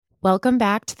Welcome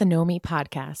back to the Know Me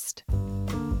podcast.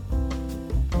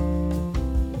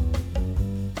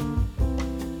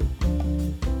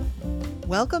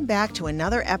 Welcome back to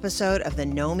another episode of the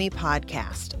Know Me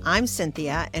podcast. I'm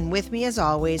Cynthia, and with me as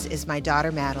always is my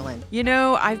daughter Madeline. You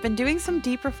know, I've been doing some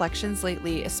deep reflections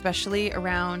lately, especially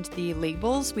around the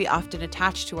labels we often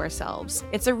attach to ourselves.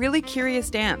 It's a really curious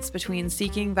dance between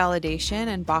seeking validation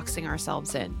and boxing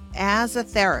ourselves in. As a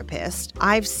therapist,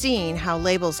 I've seen how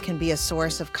labels can be a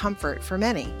source of comfort for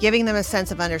many, giving them a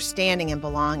sense of understanding and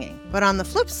belonging. But on the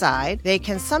flip side, they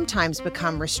can sometimes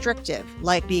become restrictive,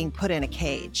 like being put in a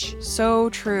cage. So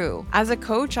true. As a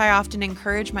coach, I often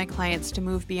encourage my clients to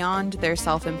move beyond their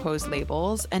self-imposed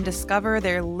labels and discover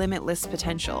their limitless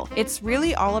potential. It's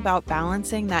really all about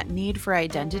balancing that need for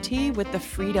identity with the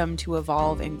freedom to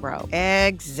evolve and grow.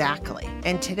 Exactly.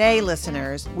 And today,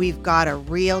 listeners, we've got a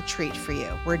real treat for you.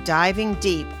 We're diving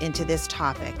deep into this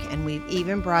topic, and we've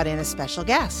even brought in a special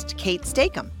guest, Kate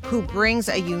Stakem, who brings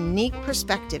a unique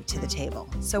perspective to the table.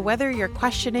 So whether you're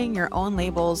questioning your own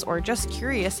labels or just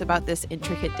curious about this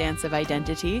intricate dance of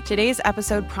identity, today's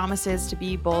episode promises to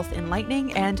be both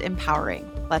enlightening and empowering.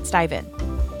 Let's dive in.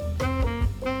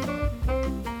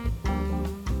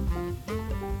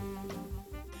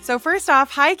 So first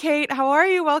off, hi, Kate. How are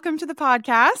you? Welcome to the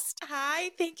podcast. Hi,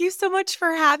 thank you so much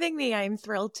for having me. I'm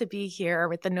thrilled to be here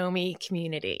with the Know Me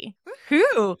community.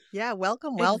 Woohoo! Yeah,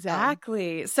 welcome.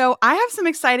 Exactly. So I have some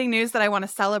exciting news that I want to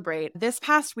celebrate. This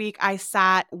past week, I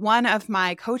sat one of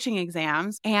my coaching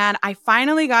exams and I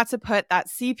finally got to put that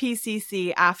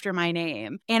CPCC after my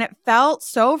name. And it felt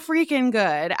so freaking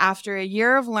good after a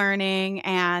year of learning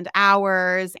and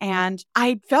hours. And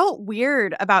I felt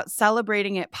weird about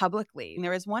celebrating it publicly. And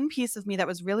there was one piece of me that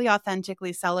was really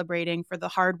authentically celebrating for the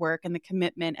hard work and the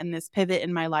commitment and this pivot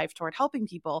in my life toward helping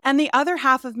people. And the other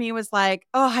half of me was like,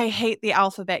 oh, I hate the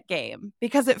alphabet game,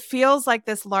 because it feels like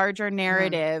this larger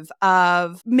narrative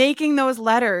of making those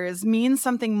letters mean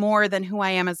something more than who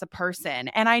I am as a person.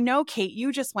 And I know, Kate,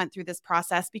 you just went through this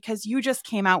process because you just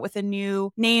came out with a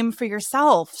new name for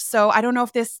yourself. So I don't know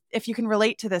if you can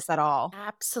relate to this at all.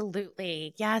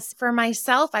 Absolutely. Yes. For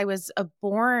myself, I was a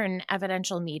born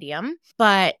evidential medium,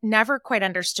 but never quite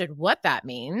understood what that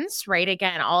means, right?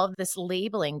 Again, all of this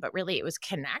labeling, but really it was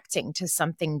connecting to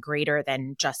something greater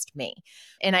than just me.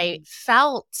 And I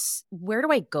felt, where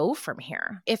do I go from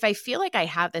here? If I feel like I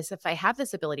have this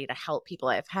ability to help people,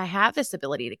 if I have this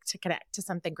ability to connect to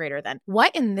something greater than,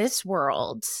 what in this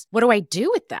world, what do I do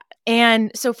with that?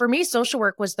 And so for me, social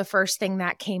work was the first thing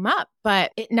that came up,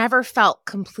 but it never felt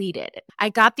completed. I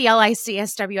got the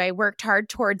LICSW, I worked hard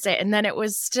towards it, and then it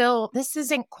was still, this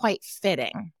isn't quite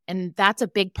fitting. And that's a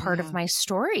big part of my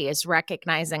story, is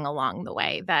recognizing along the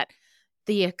way that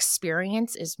the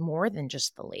experience is more than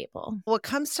just the label. What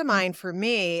comes to mind for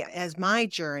me as my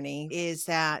journey is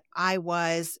that I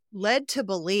was led to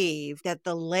believe that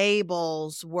the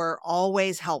labels were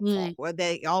always helpful, or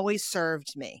they always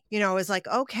served me. You know, it was like,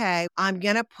 okay, I'm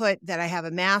going to put that I have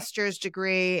a master's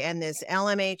degree and this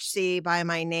LMHC by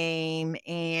my name,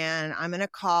 and I'm going to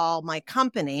call my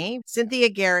company Cynthia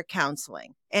Garrett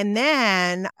Counseling. And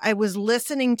then I was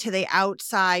listening to the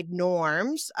outside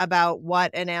norms about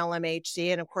what an LMHC,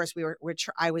 and of course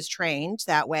I was trained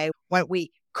that way, what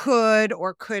we could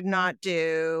or could not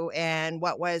do, and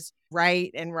what was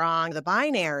right and wrong, the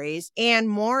binaries. And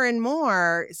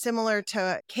more, similar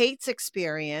to Kate's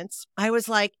experience, I was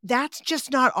like, that's just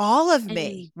not all of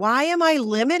me. Why am I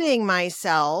limiting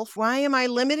myself? Why am I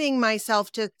limiting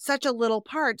myself to such a little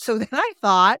part? So then I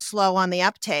thought, slow on the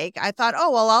uptake, I thought,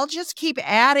 oh, well, I'll just keep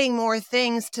adding more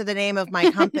things to the name of my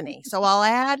company. So I'll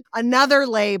add another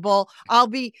label. I'll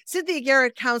be Cynthia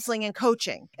Garrett Counseling and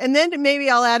Coaching. And then maybe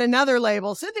I'll add another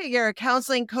label, Cynthia Garrett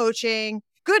Counseling, Coaching,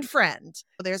 Good Friend.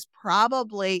 There's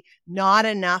probably not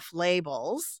enough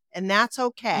labels, and that's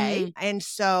okay. And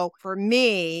so for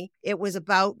me, it was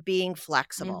about being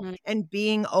flexible and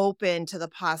being open to the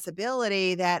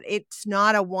possibility that it's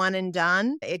not a one and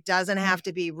done. It doesn't have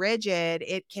to be rigid.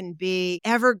 It can be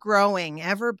ever growing,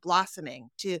 ever blossoming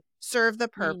to serve the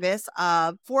purpose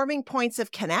of forming points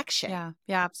of connection. Yeah,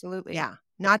 absolutely. Yeah.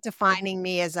 Not defining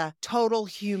me as a total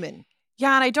human.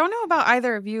 Yeah, and I don't know about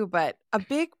either of you, but a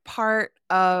big part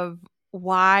of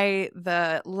why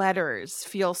the letters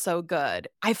feel so good,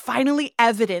 I finally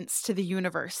evidenced to the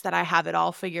universe that I have it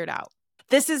all figured out.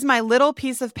 This is my little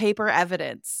piece of paper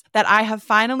evidence that I have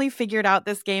finally figured out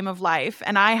this game of life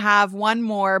and I have one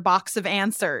more box of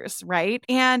answers, right?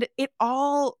 And it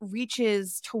all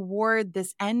reaches toward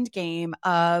this end game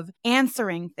of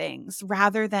answering things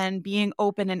rather than being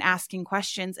open and asking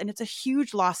questions. And it's a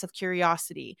huge loss of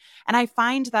curiosity. And I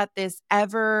find that this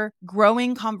ever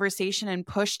growing conversation and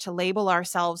push to label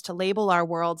ourselves, to label our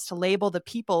worlds, to label the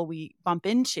people we bump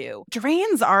into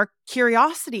drains our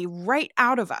curiosity right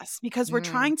out of us because we're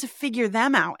trying to figure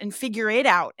them out and figure it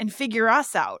out and figure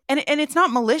us out. And it's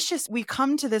not malicious. We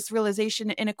come to this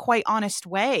realization in a quite honest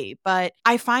way, but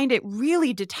I find it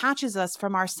really detaches us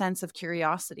from our sense of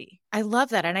curiosity. I love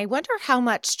that. And I wonder how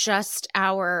much just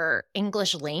our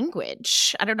English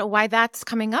language, I don't know why that's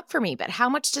coming up for me, but how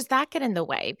much does that get in the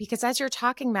way? Because as you're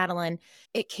talking, Madeline,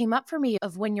 it came up for me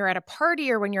of when you're at a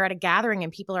party or when you're at a gathering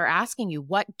and people are asking you,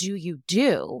 what do you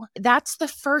do? That's the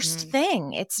first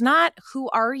thing. It's not, who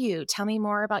are you? Tell me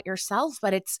more about yourself,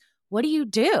 but it's, what do you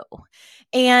do?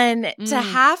 And to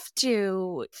have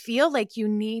to feel like you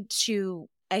need to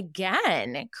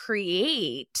again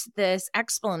create this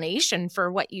explanation for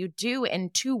what you do in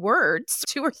 2 words,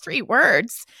 2 or 3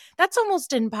 words, that's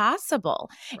almost impossible.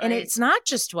 Right. And it's not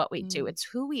just what we do, it's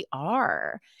who we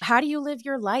are. How do you live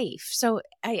your life? So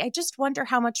I just wonder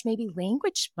how much maybe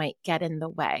language might get in the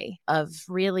way of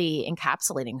really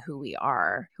encapsulating who we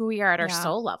are at our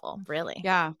soul level, really.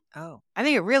 Yeah. Oh, I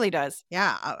think it really does.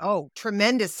 Yeah. Oh,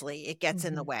 tremendously. It gets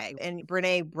in the way. And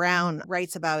Brene Brown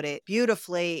writes about it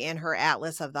beautifully in her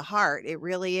Atlas of the Heart. It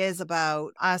really is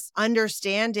about us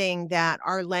understanding that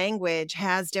our language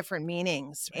has different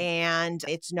meanings. And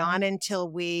it's not until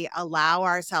we allow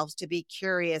ourselves to be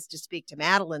curious, to speak to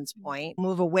Madeline's point,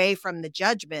 move away from the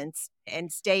judgments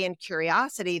and stay in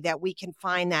curiosity, that we can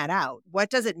find that out. What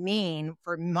does it mean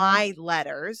for my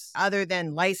letters, other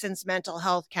than licensed mental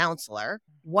health counselor?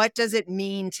 What does it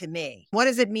mean to me? What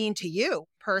does it mean to you,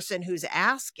 person who's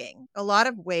asking? A lot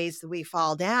of ways that we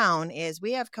fall down is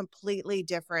we have completely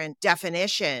different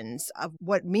definitions of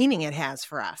what meaning it has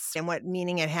for us and what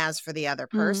meaning it has for the other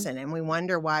person. And we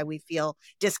wonder why we feel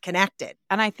disconnected.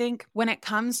 And I think when it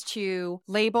comes to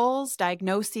labels,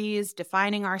 diagnoses,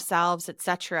 defining ourselves,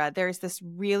 etc., there's this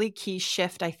really key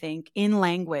shift, I think, in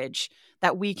language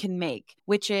that we can make,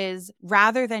 which is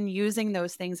rather than using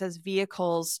those things as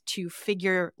vehicles to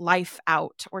figure life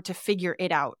out or to figure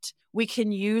it out, we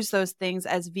can use those things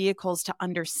as vehicles to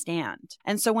understand.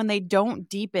 And so when they don't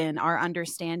deepen our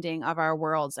understanding of our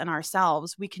worlds and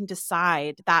ourselves, we can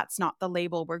decide that's not the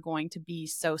label we're going to be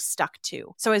so stuck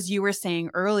to. So as you were saying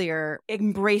earlier,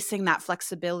 embracing that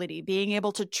flexibility, being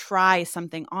able to try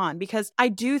something on, because I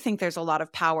do think there's a lot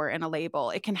of power in a label.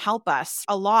 It can help us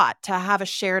a lot to have a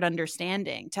shared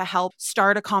understanding, to help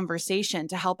start a conversation,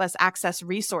 to help us access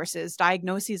resources.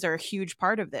 Diagnoses are a huge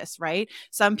part of this, right?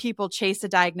 Some people chase a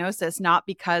diagnosis not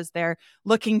because they're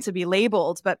looking to be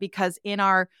labeled, but because in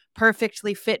our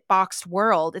perfectly fit boxed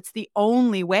world, it's the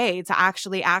only way to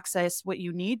actually access what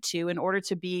you need to in order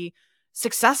to be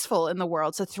successful in the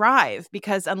world, to thrive,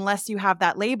 because unless you have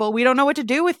that label, we don't know what to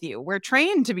do with you. We're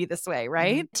trained to be this way,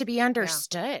 right? To be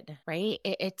understood, right?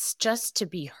 It's just to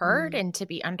be heard and to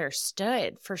be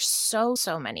understood for so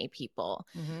many people.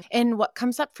 And what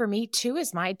comes up for me too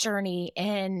is my journey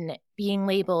in being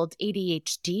labeled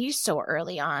ADHD so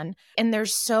early on. And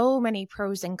there's so many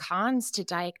pros and cons to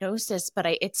diagnosis, but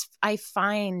I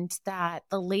find that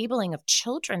the labeling of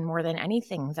children more than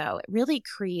anything, though, it really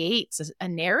creates a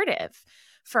narrative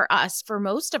for us for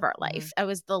most of our life. I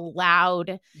was the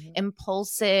loud,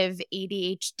 impulsive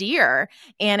ADHDer.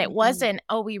 And it wasn't,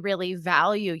 oh, we really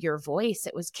value your voice.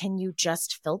 It was, can you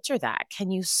just filter that? Can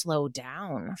you slow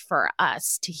down for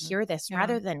us to hear this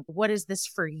rather than what is this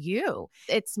for you?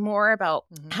 It's more about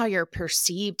how you're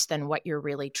perceived than what you're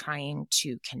really trying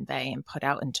to convey and put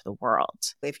out into the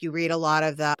world. If you read a lot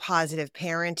of the positive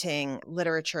parenting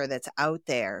literature that's out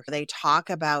there, they talk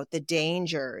about the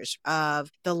dangers of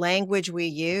the language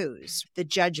we use, the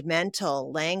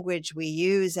judgmental language we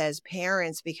use as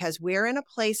parents, because we're in a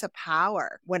place of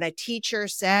power. When a teacher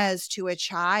says to a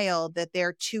child that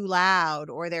they're too loud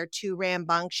or they're too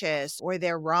rambunctious or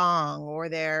they're wrong or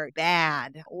they're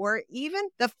bad, or even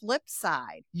the flip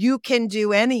side, you can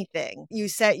do anything you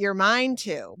set your mind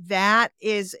to. That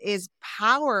is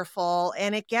powerful,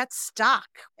 and it gets stuck.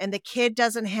 And the kid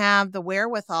doesn't have the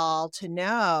wherewithal to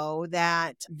know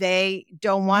that they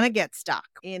don't want to get stuck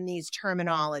in these terminologies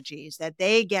terminologies that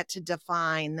they get to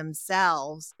define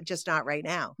themselves, just not right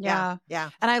now. Yeah. Yeah.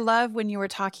 And I love when you were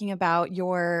talking about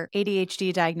your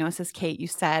ADHD diagnosis, Kate, you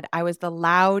said, I was the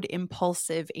loud,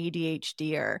 impulsive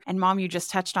ADHDer. And Mom, you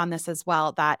just touched on this as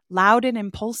well, that loud and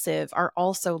impulsive are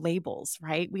also labels,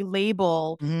 right? We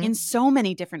label in so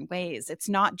many different ways. It's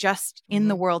not just in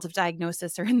the world of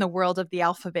diagnosis or in the world of the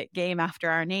alphabet game after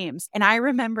our names. And I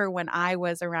remember when I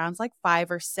was around like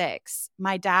 5 or 6,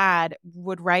 my dad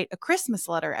would write a Christmas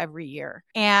letter every year.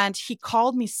 And he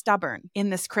called me stubborn in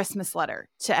this Christmas letter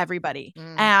to everybody.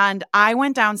 And I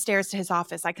went downstairs to his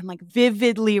office. I can like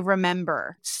vividly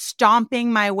remember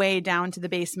stomping my way down to the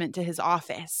basement to his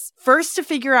office, first to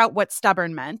figure out what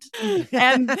stubborn meant.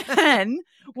 And then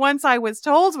once I was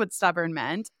told what stubborn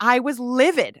meant, I was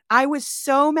livid. I was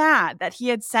so mad that he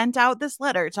had sent out this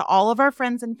letter to all of our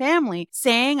friends and family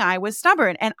saying I was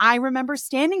stubborn. And I remember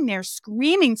standing there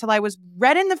screaming till I was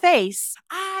red in the face,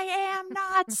 I am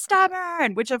not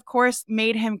stubborn, which of course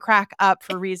made him crack up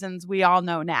for reasons we all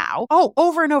know now. Oh,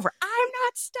 over and over, I'm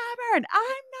not stubborn.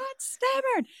 I'm not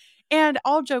stubborn. And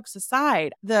all jokes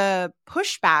aside, the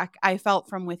pushback I felt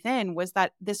from within was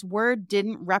that this word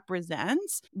didn't represent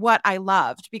what I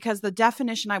loved, because the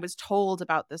definition I was told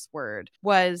about this word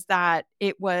was that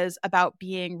it was about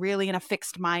being really in a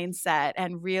fixed mindset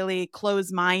and really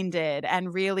close-minded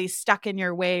and really stuck in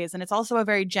your ways. And it's also a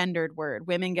very gendered word.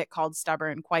 Women get called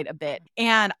stubborn quite a bit.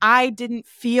 And I didn't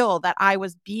feel that I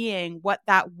was being what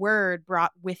that word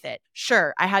brought with it.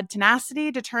 Sure, I had tenacity,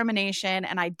 determination,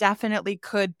 and I definitely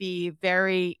could be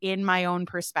very in my own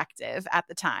perspective at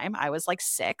the time. I was like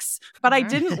 6, but I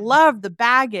didn't love the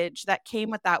baggage that came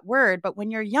with that word. But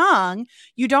when you're young,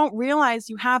 you don't realize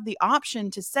you have the option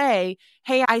to say,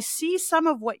 hey, I see some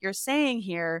of what you're saying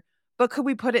here, but could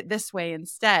we put it this way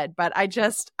instead? But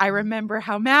I remember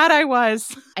how mad I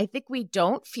was. I think we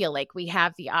don't feel like we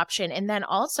have the option. And then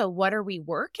also, what are we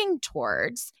working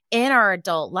towards in our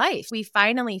adult life? We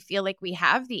finally feel like we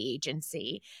have the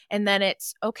agency. And then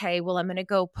it's, okay, well, I'm going to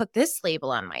go put this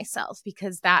label on myself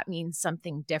because that means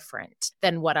something different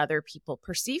than what other people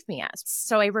perceive me as.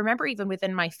 So I remember even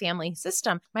within my family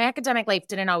system, my academic life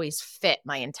didn't always fit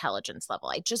my intelligence level.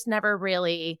 I just never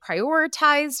really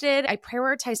prioritized it. I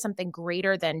prioritized something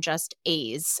greater than just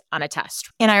A's on a test.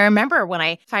 And I remember when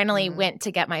I finally went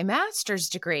to get my master's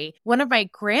degree, one of my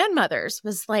grandmothers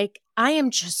was like, I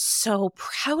am just so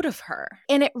proud of her.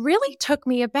 And it really took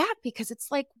me aback because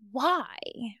it's like, why?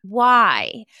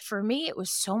 Why? For me, it was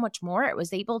so much more. It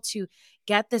was able to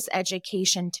get this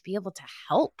education to be able to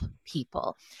help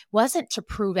people. It wasn't to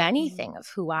prove anything of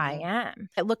who I am.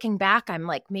 Looking back, I'm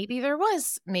like, maybe there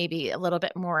was maybe a little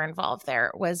bit more involved there.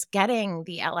 It was getting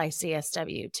the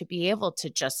LICSW to be able to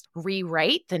just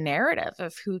rewrite the narrative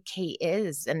of who Kate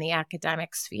is in the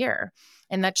academic sphere,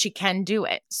 and that she can do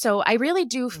it. So I really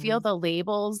do feel the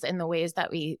labels and the ways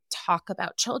that we talk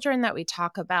about children, that we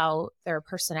talk about their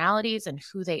personalities and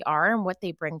who they are and what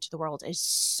they bring to the world is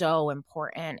so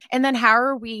important. And then how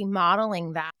are we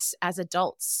modeling that as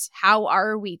adults? How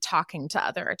are we talking to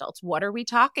other adults? What are we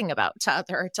talking about to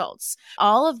other adults?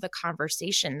 All of the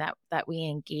conversation that we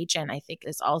engage in, I think,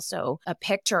 is also a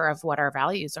picture of what our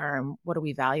values are and what do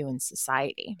we value in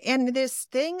society. And this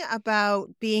thing about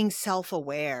being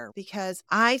self-aware, because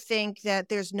I think that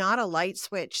there's not a light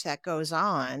switch that goes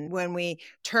on when we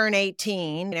turn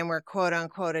 18 and we're quote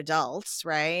unquote adults,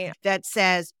 right? That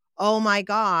says, oh my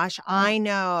gosh, I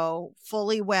know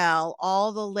fully well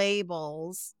all the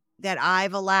labels that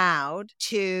I've allowed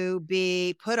to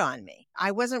be put on me.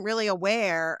 I wasn't really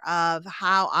aware of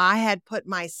how I had put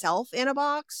myself in a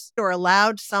box or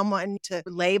allowed someone to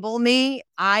label me.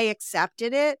 I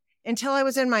accepted it until I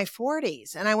was in my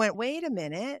 40s. And I went, wait a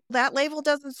minute, that label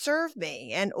doesn't serve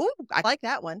me. And ooh, I like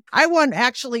that one. I want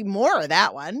actually more of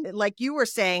that one. Like you were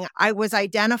saying, I was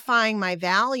identifying my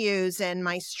values and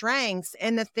my strengths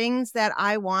and the things that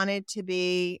I wanted to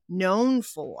be known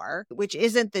for, which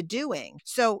isn't the doing.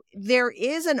 So there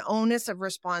is an onus of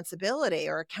responsibility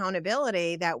or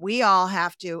accountability that we all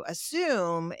have to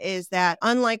assume, is that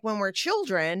unlike when we're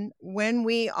children, when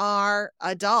we are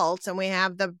adults and we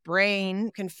have the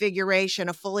brain configuration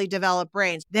of fully developed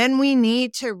brains, then we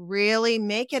need to really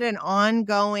make it an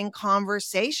ongoing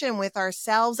conversation with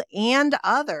ourselves and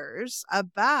others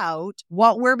about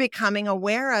what we're becoming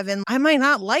aware of. And I might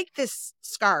not like this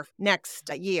scarf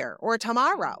next year or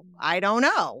tomorrow. I don't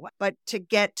know. But to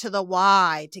get to the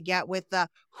why, to get with the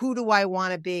who do I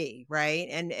want to be, right?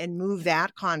 And move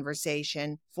that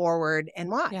conversation forward and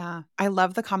why. Yeah. I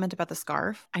love the comment about the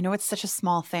scarf. I know it's such a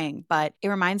small thing, but it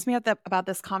reminds me of about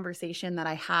this conversation that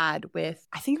I had had with,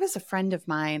 I think it was a friend of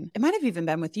mine. It might have even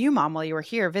been with you, Mom, while you were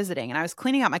here visiting. And I was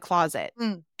cleaning out my closet.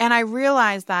 And I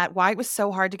realized that why it was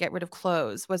so hard to get rid of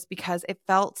clothes was because it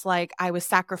felt like I was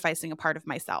sacrificing a part of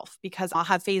myself, because I'll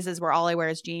have phases where all I wear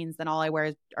is jeans, then all I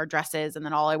wear are dresses, and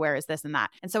then all I wear is this and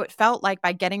that. And so it felt like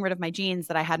by getting rid of my jeans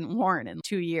that I hadn't worn in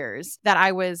 2 years, that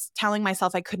I was telling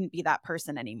myself I couldn't be that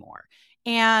person anymore.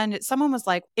 And someone was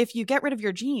like, if you get rid of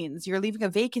your jeans, you're leaving a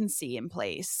vacancy in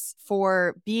place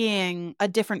for being a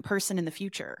different person in the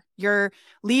future. You're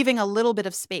leaving a little bit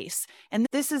of space. And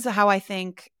this is how I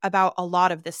think about a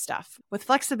lot of this stuff with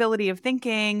flexibility of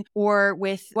thinking, or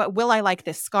with what will I like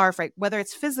this scarf, right? Whether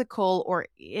it's physical or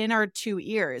in our 2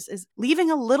 ears, is leaving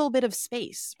a little bit of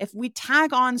space. If we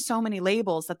tag on so many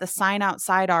labels that the sign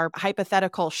outside our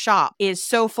hypothetical shop is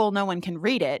so full no one can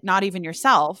read it, not even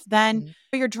yourself, then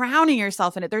you're drowning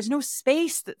yourself in it. There's no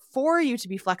space for you to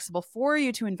be flexible, for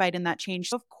you to invite in that change.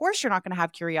 So of course you're not going to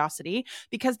have curiosity,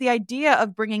 because the idea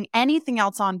of bringing anything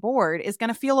else on board is going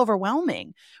to feel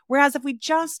overwhelming. Whereas if we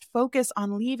just focus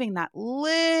on leaving that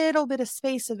little bit of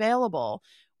space available,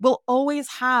 we'll always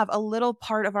have a little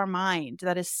part of our mind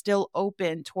that is still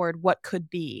open toward what could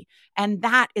be. And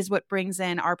that is what brings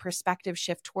in our perspective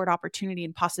shift toward opportunity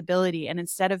and possibility. And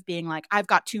instead of being like, I've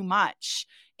got too much,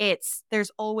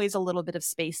 there's always a little bit of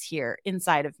space here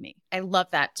inside of me. I love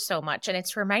that so much. And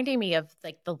it's reminding me of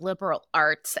like the liberal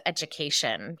arts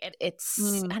education.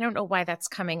 I don't know why that's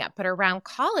coming up, but around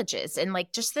colleges and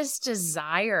like just this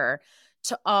desire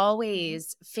to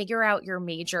always figure out your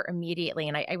major immediately.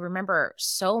 And I remember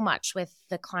so much with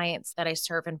the clients that I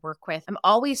serve and work with, I'm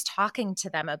always talking to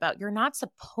them about, you're not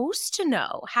supposed to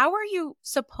know. How are you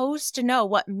supposed to know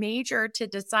what major to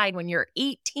decide when you're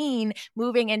 18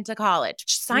 moving into college?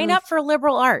 Sign up for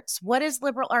liberal arts. What is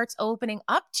liberal arts opening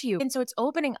up to you? And so it's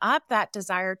opening up that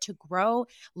desire to grow,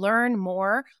 learn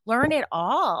more, learn it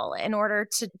all in order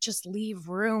to just leave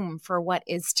room for what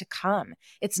is to come.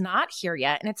 It's not here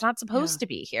yet, and it's not supposed to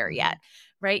be here yet,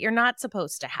 right? You're not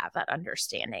supposed to have that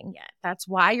understanding yet. That's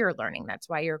why you're learning. That's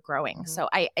why you're growing. So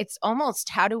it's almost,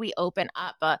 how do we open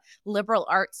up a liberal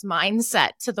arts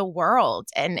mindset to the world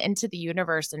and into the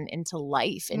universe and into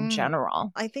life in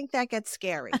general? I think that gets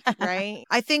scary, right?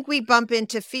 I think we bump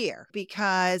into fear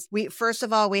because first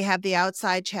of all, we have the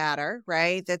outside chatter,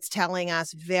 right? That's telling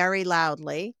us very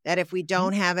loudly that if we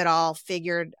don't have it all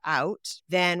figured out,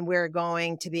 then we're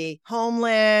going to be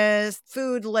homeless,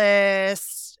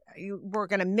 foodless, we're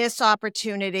going to miss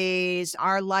opportunities.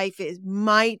 Our life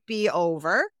might be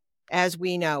over as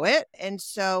we know it. And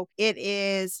so it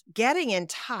is getting in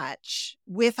touch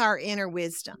with our inner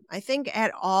wisdom. I think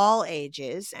at all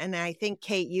ages, and I think,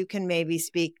 Kate, you can maybe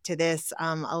speak to this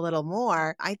a little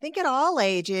more. I think at all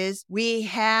ages, we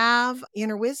have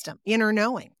inner wisdom, inner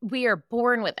knowing. We are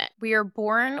born with it. We are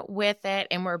born with it,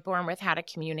 and we're born with how to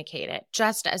communicate it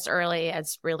just as early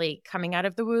as really coming out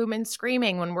of the womb and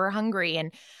screaming when we're hungry.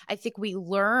 And I think we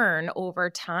learn over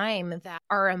time that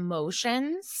our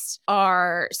emotions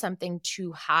are something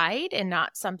to hide and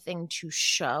not something to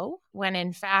show, when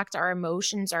in fact our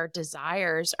emotions, our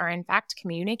desires are in fact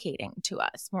communicating to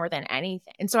us more than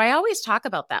anything. And so I always talk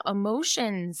about that.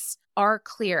 Emotions are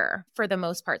clear for the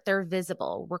most part. They're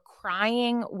visible. We're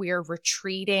crying, we're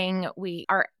retreating,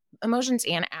 our emotions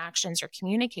and actions are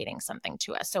communicating something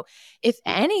to us. So if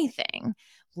anything,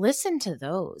 listen to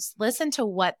those. Listen to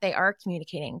what they are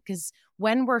communicating, because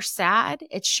when we're sad,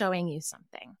 it's showing you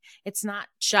something. It's not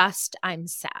just I'm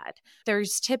sad.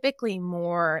 There's typically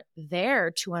more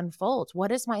there to unfold.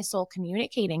 What is my soul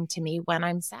communicating to me when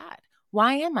I'm sad?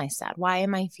 Why am I sad? Why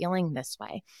am I feeling this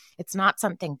way? It's not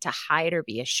something to hide or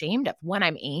be ashamed of. When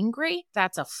I'm angry,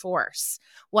 that's a force.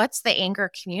 What's the anger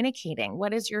communicating?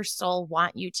 What does your soul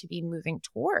want you to be moving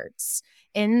towards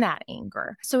in that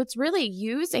anger? So it's really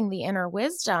using the inner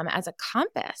wisdom as a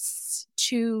compass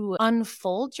to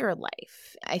unfold your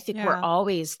life. I think we're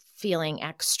always feeling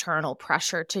external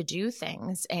pressure to do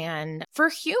things. And for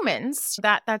humans,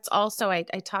 that's also, I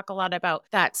talk a lot about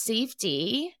that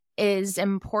safety is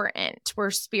important.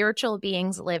 We're spiritual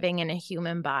beings living in a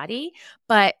human body,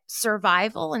 but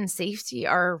survival and safety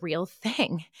are a real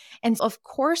thing. And of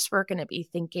course, we're going to be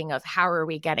thinking of how are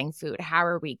we getting food? How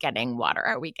are we getting water?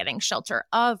 Are we getting shelter?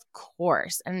 Of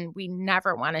course. And we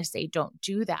never want to say don't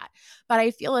do that. But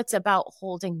I feel it's about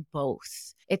holding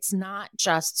both. It's not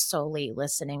just solely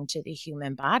listening to the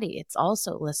human body. It's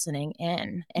also listening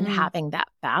in, and having that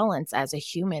balance as a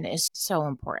human is so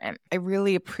important. I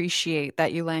really appreciate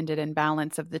that you landed in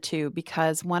balance of the two,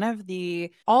 because one of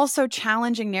the also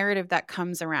challenging narrative that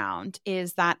comes around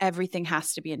is that everything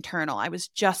has to be internal. I was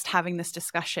just having this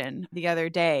discussion the other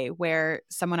day where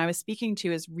someone I was speaking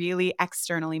to is really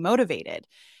externally motivated.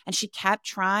 And she kept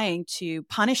trying to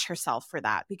punish herself for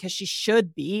that because she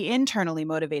should be internally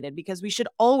motivated, because we should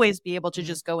always be able to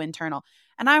just go internal.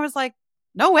 And I was like,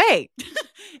 no way.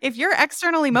 If you're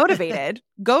externally motivated,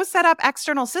 go set up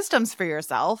external systems for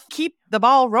yourself. Keep the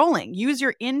ball rolling. Use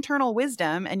your internal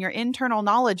wisdom and your internal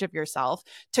knowledge of yourself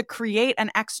to create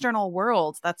an external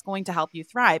world that's going to help you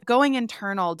thrive. Going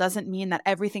internal doesn't mean that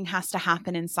everything has to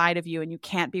happen inside of you and you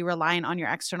can't be reliant on your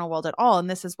external world at all. And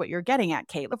this is what you're getting at,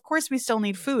 Kate. Of course, we still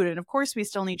need food. And of course, we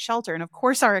still need shelter. And of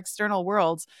course, our external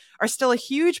worlds are still a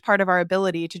huge part of our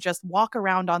ability to just walk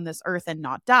around on this earth and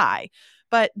not die.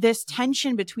 But this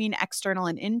tension between external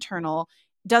and internal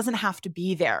doesn't have to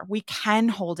be there. We can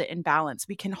hold it in balance.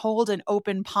 We can hold an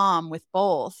open palm with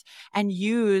both and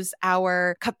use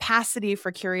our capacity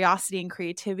for curiosity and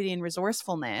creativity and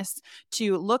resourcefulness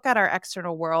to look at our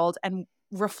external world and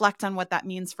reflect on what that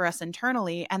means for us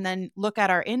internally, and then look at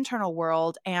our internal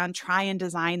world and try and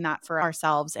design that for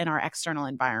ourselves in our external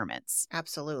environments.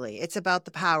 Absolutely. It's about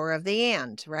the power of the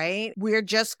and, right? We're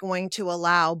just going to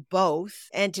allow both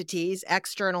entities,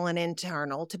 external and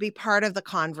internal, to be part of the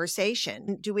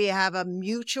conversation. Do we have a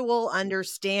mutual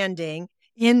understanding,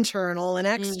 internal and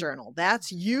external?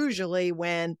 That's usually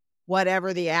when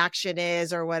whatever the action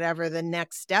is or whatever the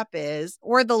next step is,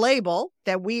 or the label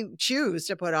that we choose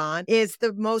to put on, is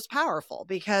the most powerful,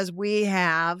 because we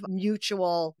have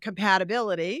mutual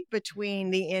compatibility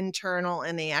between the internal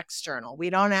and the external.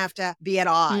 We don't have to be at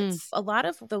odds. A lot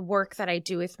of the work that I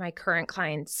do with my current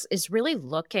clients is really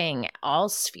looking at all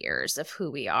spheres of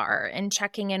who we are and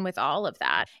checking in with all of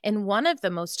that. And one of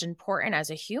the most important as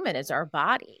a human is our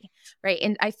body, right?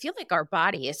 And I feel like our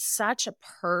body is such a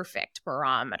perfect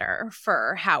barometer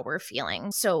for how we're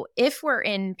feeling. So if we're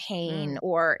in pain,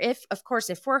 or if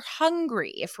we're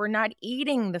hungry, if we're not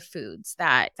eating the foods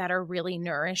that are really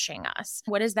nourishing us,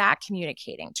 what is that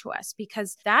communicating to us?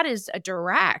 Because that is a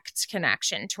direct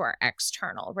connection to our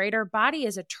external, right? Our body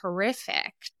is a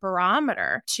terrific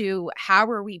barometer to how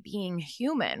are we being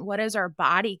human? What is our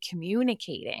body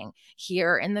communicating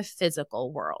here in the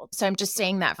physical world? So I'm just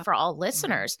saying that for all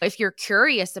listeners, if you're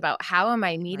curious about how am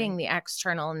I meeting the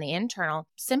external and the internal,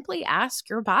 simply ask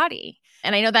your body.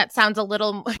 And I know that sounds a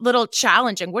little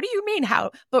challenging. What do you mean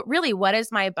how? But really, what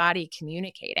is my body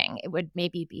communicating? It would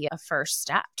maybe be a first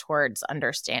step towards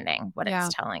understanding what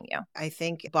it's telling you. I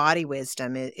think body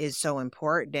wisdom is so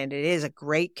important, and it is a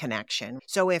great connection.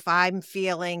 So if I'm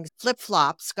feeling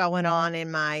flip-flops going on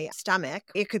in my stomach,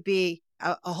 it could be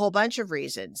a whole bunch of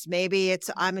reasons. Maybe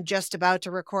it's I'm just about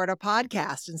to record a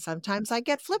podcast and sometimes I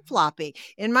get flip-floppy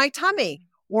in my tummy.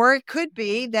 Or it could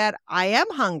be that I am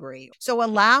hungry. So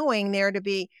allowing there to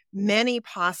be many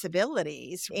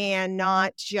possibilities and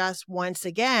not just, once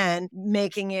again,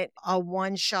 making it a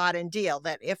one-shot and deal,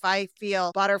 that if I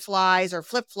feel butterflies or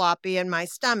flip-floppy in my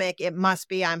stomach, it must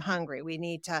be I'm hungry. We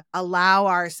need to allow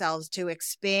ourselves to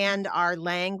expand our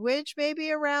language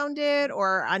maybe around it,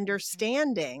 or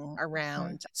understanding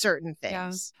around certain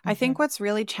things. I think what's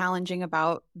really challenging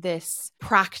about this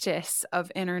practice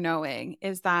of inner knowing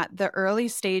is that the early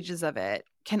stages of it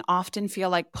can often feel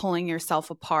like pulling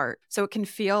yourself apart. So it can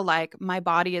feel like my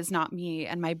body is not me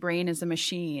and my brain is a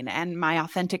machine and my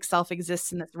authentic self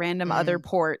exists in this random other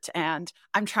port. And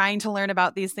I'm trying to learn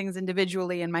about these things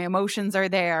individually and my emotions are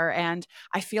there. And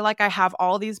I feel like I have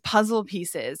all these puzzle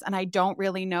pieces and I don't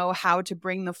really know how to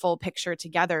bring the full picture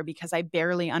together because I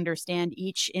barely understand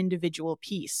each individual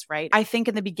piece, right? I think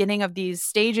in the beginning of these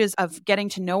stages of getting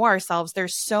to know ourselves,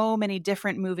 there's so many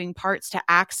different moving parts to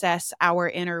access our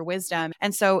inner wisdom.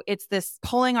 And so it's this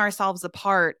pulling ourselves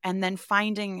apart and then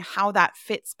finding how that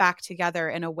fits back together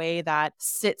in a way that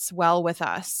sits well with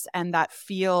us and that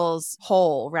feels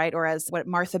whole, right? Or as what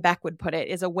Martha Beck would put it,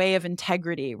 is a way of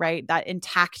integrity, right? That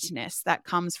intactness that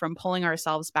comes from pulling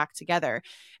ourselves back together.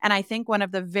 And I think one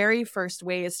of the very first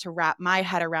ways to wrap my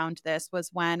head around this was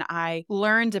when I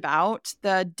learned about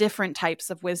the different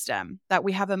types of wisdom, that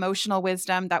we have emotional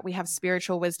wisdom, that we have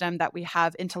spiritual wisdom, that we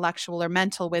have intellectual or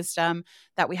mental wisdom,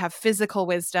 that we have physical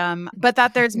wisdom, but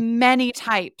that there's many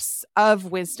types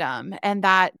of wisdom, and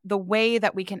that the way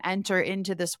that we can enter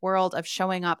into this world of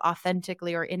showing up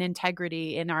authentically or in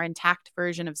integrity in our intact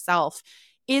version of self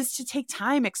is to take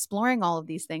time exploring all of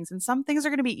these things. And some things are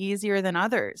going to be easier than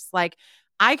others. Like,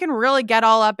 I can really get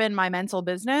all up in my mental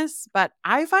business, but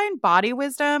I find body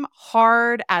wisdom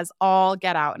hard as all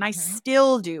get out. And I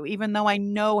still do, even though I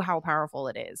know how powerful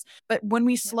it is. But when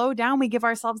we slow down, we give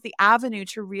ourselves the avenue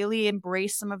to really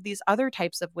embrace some of these other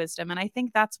types of wisdom. And I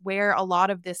think that's where a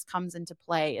lot of this comes into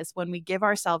play, is when we give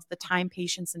ourselves the time,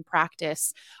 patience, and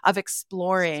practice of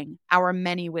exploring our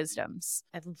many wisdoms.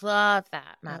 I love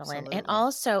that, Madeline. Absolutely. And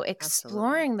also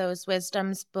exploring those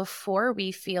wisdoms before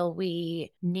we feel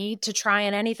we need to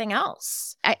try anything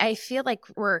else. I feel like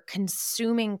we're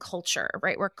consuming culture,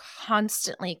 right? We're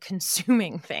constantly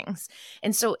consuming things.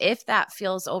 And so if that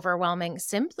feels overwhelming,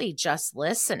 simply just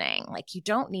listening, like you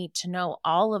don't need to know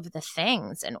all of the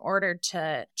things in order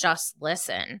to just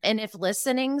listen. And if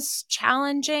listening's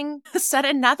challenging, set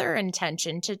another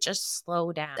intention to just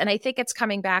slow down. And I think it's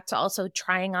coming back to also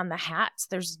trying on the hats.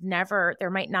 There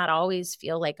might not always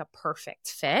feel like a perfect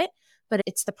fit, but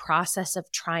it's the process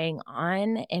of trying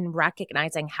on and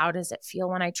recognizing, how does it feel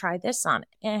when I try this on?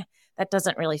 That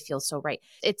doesn't really feel so right.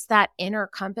 It's that inner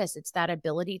compass. It's that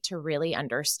ability to really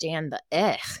understand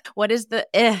the What is the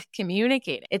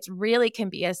communicating? It really can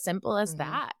be as simple as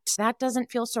that. That doesn't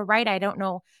feel so right. I don't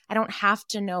know. I don't have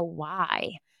to know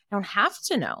why. I don't have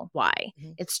to know why.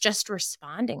 It's just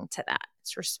responding to that.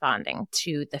 It's responding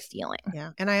to the feeling.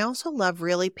 Yeah. And I also love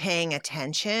really paying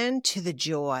attention to the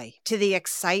joy, to the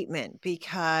excitement,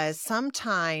 because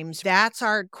sometimes that's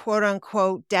our quote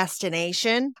unquote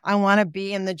destination. I want to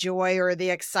be in the joy or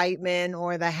the excitement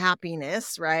or the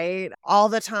happiness, right? All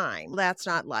the time. That's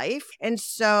not life. And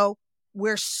so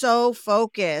we're so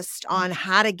focused on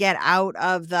how to get out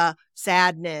of the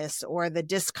sadness or the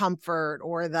discomfort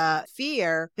or the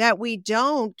fear that we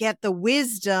don't get the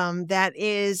wisdom that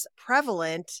is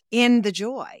prevalent in the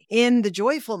joy, in the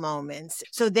joyful moments.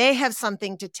 So they have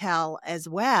something to tell as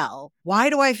well. Why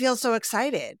do I feel so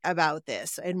excited about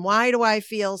this? And why do I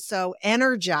feel so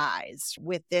energized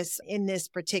with this in this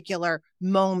particular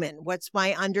moment? What's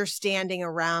my understanding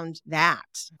around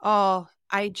that? Oh,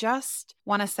 I just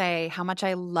want to say how much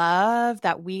I love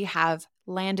that we have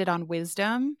landed on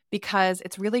wisdom, because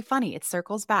it's really funny. It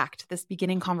circles back to this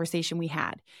beginning conversation we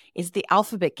had. Is the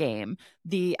alphabet game,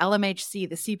 the LMHC,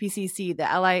 the CPCC, the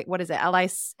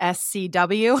LISCW?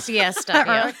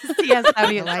 CSW.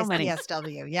 CSW. So many.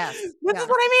 CSW, yes. This is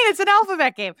what I mean. It's an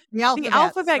alphabet game. The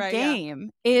alphabet right,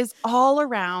 game is all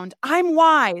around, I'm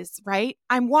wise, right?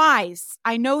 I'm wise.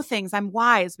 I know things. I'm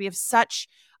wise. We have such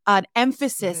an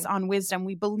emphasis on wisdom.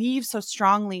 We believe so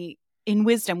strongly in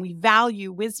wisdom. We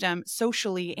value wisdom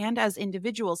socially and as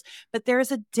individuals. But there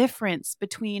is a difference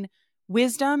between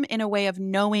wisdom in a way of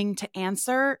knowing to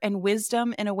answer and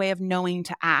wisdom in a way of knowing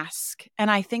to ask.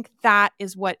 And I think that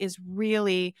is what is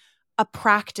really a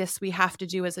practice we have to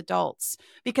do as adults,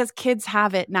 because kids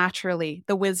have it naturally,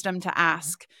 the wisdom to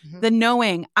ask, the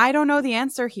knowing, I don't know the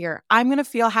answer here. I'm going to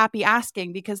feel happy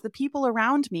asking because the people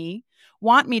around me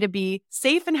want me to be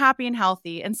safe and happy and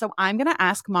healthy. And so I'm going to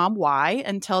ask mom why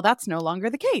until that's no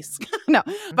longer the case. No,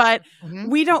 but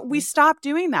we stop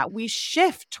doing that. We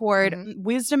shift toward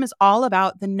wisdom is all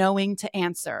about the knowing to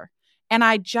answer. And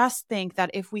I just think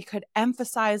that if we could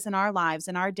emphasize in our lives,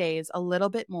 in our days, a little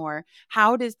bit more,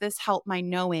 how does this help my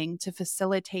knowing to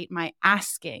facilitate my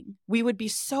asking? We would be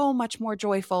so much more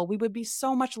joyful. We would be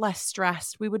so much less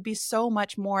stressed. We would be so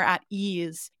much more at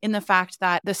ease in the fact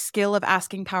that the skill of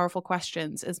asking powerful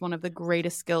questions is one of the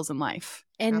greatest skills in life.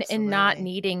 And not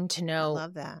needing to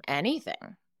know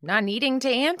anything, not needing to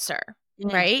answer.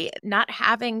 Right? Not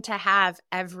having to have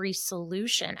every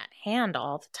solution at hand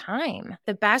all the time.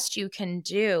 The best you can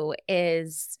do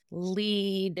is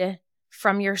lead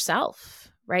from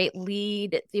yourself, right?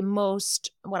 Lead the most,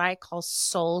 what I call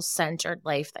soul-centered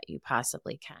life that you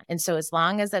possibly can. And so as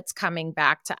long as it's coming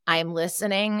back to, I'm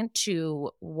listening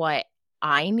to what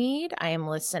I need, I am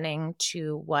listening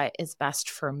to what is best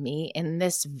for me in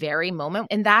this very moment.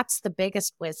 And that's the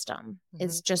biggest wisdom,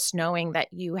 is just knowing that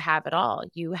you have it all.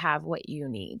 You have what you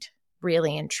need,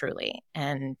 really and truly.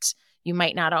 And you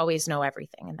might not always know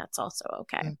everything, and that's also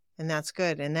okay. And that's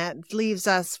good. And that leaves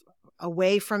us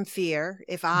away from fear.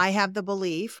 If I have the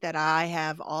belief that I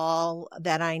have all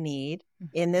that I need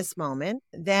in this moment,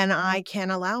 then I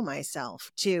can allow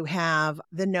myself to have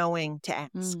the knowing to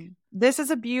ask. This is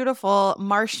a beautiful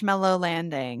marshmallow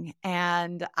landing,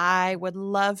 and I would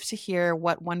love to hear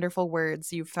what wonderful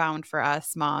words you found for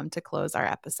us, Mom, to close our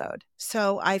episode.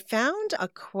 So I found a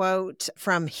quote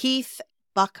from Heath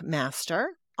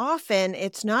Buckmaster. Often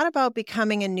it's not about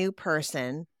becoming a new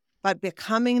person, but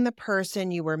becoming the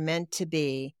person you were meant to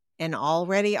be and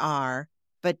already are,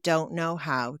 but don't know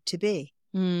how to be.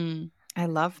 I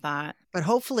love that. But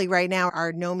hopefully right now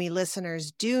our Nomi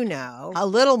listeners do know a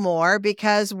little more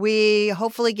because we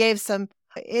hopefully gave some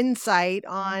insight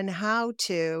on how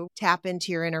to tap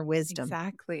into your inner wisdom.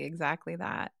 Exactly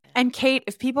that. And Kate,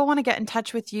 if people want to get in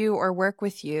touch with you or work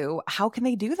with you, how can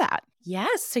they do that?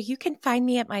 Yes. So you can find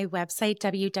me at my website,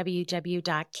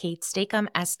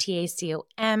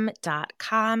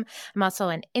 www.katestacom.com. I'm also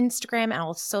on Instagram and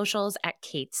all socials at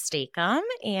Kate Stacom,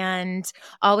 and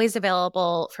always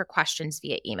available for questions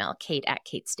via email,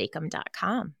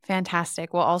 kate@katestacom.com.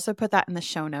 Fantastic. We'll also put that in the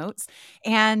show notes.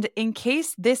 And in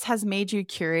case this has made you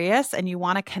curious and you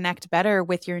want to connect better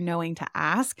with your knowing to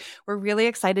ask, we're really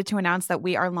excited to announce that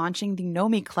we are launching the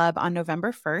Nomi Club on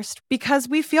November 1st because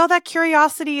we feel that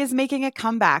curiosity is making a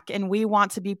comeback and we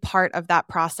want to be part of that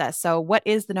process. So what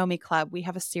is the Nomi Club? We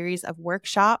have a series of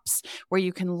workshops where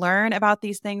you can learn about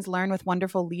these things, learn with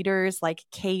wonderful leaders like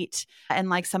Kate and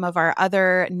like some of our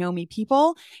other Nomi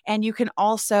people. And you can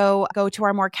also go to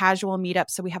our more casual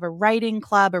meetups. So we have a writing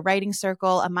club, a writing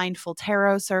circle, a mindful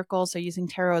tarot circle. So using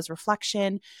tarot as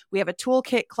reflection. We have a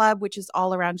toolkit club, which is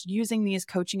all around using these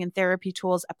coaching and therapy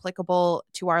tools applicable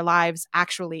to our lives,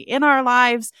 actually in our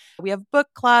lives. We have book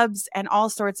clubs and all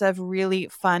sorts of really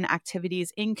fun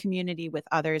activities in community with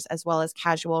others, as well as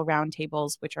casual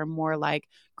roundtables, which are more like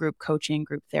group coaching,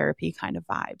 group therapy kind of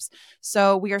vibes.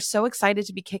 So we are so excited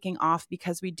to be kicking off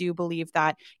because we do believe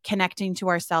that connecting to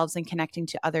ourselves and connecting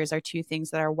to others are two things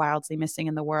that are wildly missing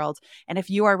in the world. And if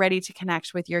you are ready to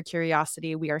connect with your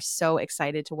curiosity, we are so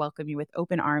excited to welcome you with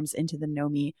open arms into the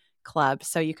Nomi Club.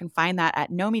 So you can find that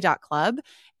at nomi.club.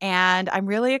 And I'm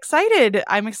really excited.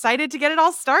 I'm excited to get it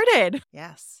all started.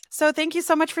 Yes. So thank you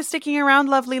so much for sticking around,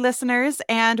 lovely listeners.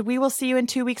 And we will see you in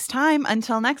 2 weeks' time.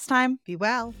 Until next time. Be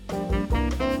well.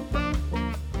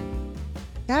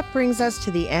 That brings us to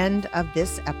the end of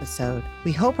this episode.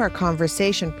 We hope our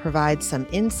conversation provides some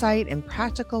insight and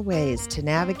practical ways to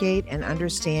navigate and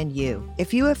understand you.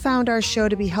 If you have found our show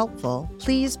to be helpful,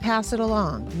 please pass it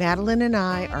along. Madeline and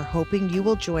I are hoping you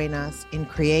will join us in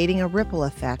creating a ripple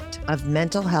effect of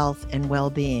mental health and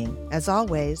well-being. As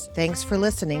always, thanks for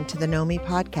listening to the Nomi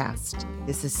podcast.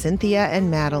 This is Cynthia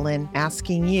and Madeline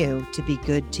asking you to be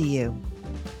good to you.